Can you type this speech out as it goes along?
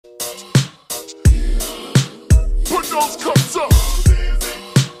windows comes up.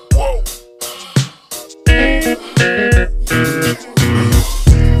 Whoa.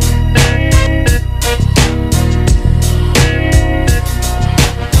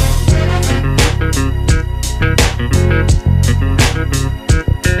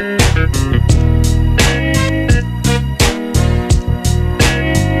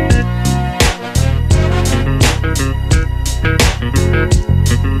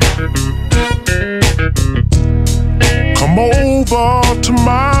 Come over to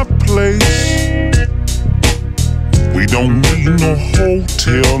my place. We don't need no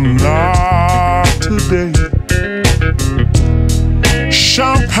hotel, not today.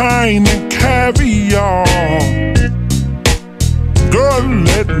 Champagne and caviar. Girl,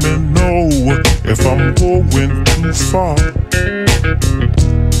 let me know if I'm going too far.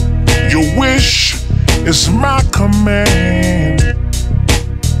 Your wish is my command.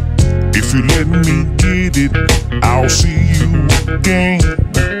 If you let me get it, I'll see you again.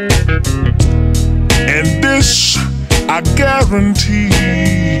 And this I guarantee.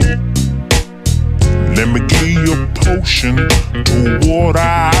 Let me give you a potion to what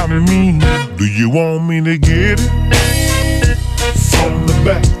I mean. Do you want me to get it? From the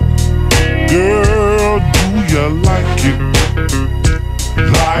back. Girl, do you like it?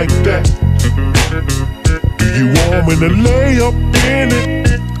 Like that? Do you want me to lay up in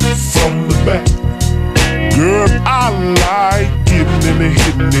it? From the back. Girl, I like getting in and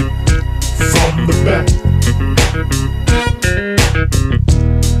hitting it from the back.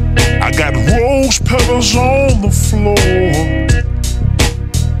 I got rose petals on the floor.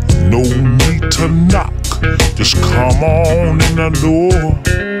 No need to knock, just come on in the door.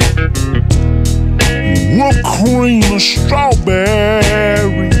 Whipped cream and strawberries,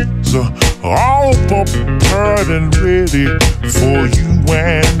 all prepared and ready for you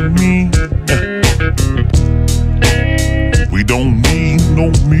and me. We don't need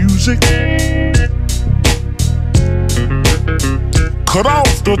no music. Cut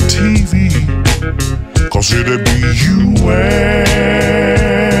off the TV, cause it'll be you and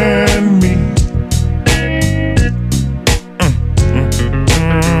me.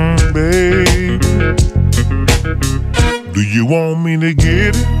 Baby, do you want me to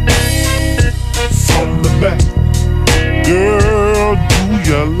get it? From the back. Girl, do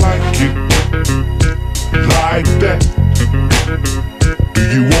you like it? Like that? Do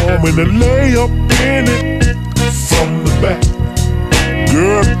you want me to lay up in it? From the back.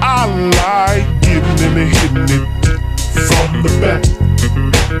 Girl, I like getting in and hitting it from the back.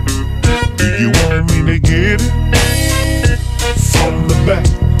 Do you want me to get it? From the back.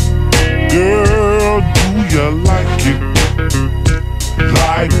 Girl, do you like it?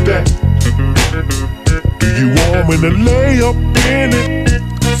 Like that? Do you want me to lay up in it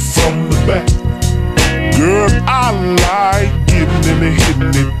from the back? Girl, I like getting in and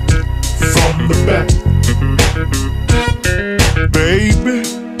hitting it from the back. Baby,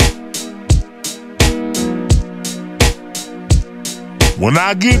 when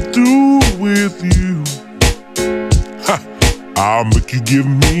I get through with you, I'll make you give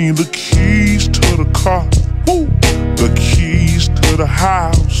me the keys to the car, the keys to the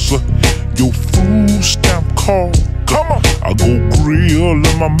house, your food stamp card. Come on, I go grill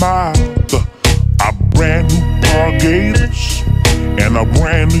in my mouth, a brand new pair of gators and a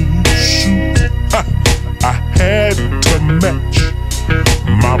brand new suit. I had to match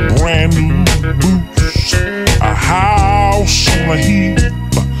my brand new boots. A house on a heap,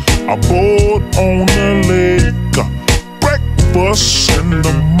 a boat on the lake, breakfast in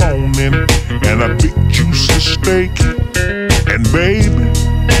the morning, and a big juicy steak. And baby,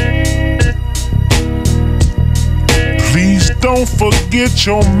 please don't forget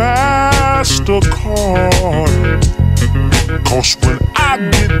your MasterCard, cause when I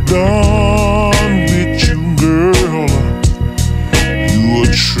get done with you, girl, you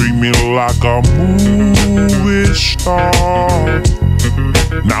will treat me like a movie star.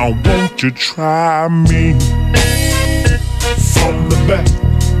 Now won't you try me from the back?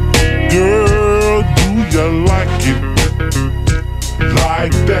 Girl, do you like it?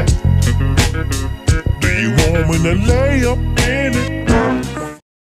 Like that? Do you want me to lay up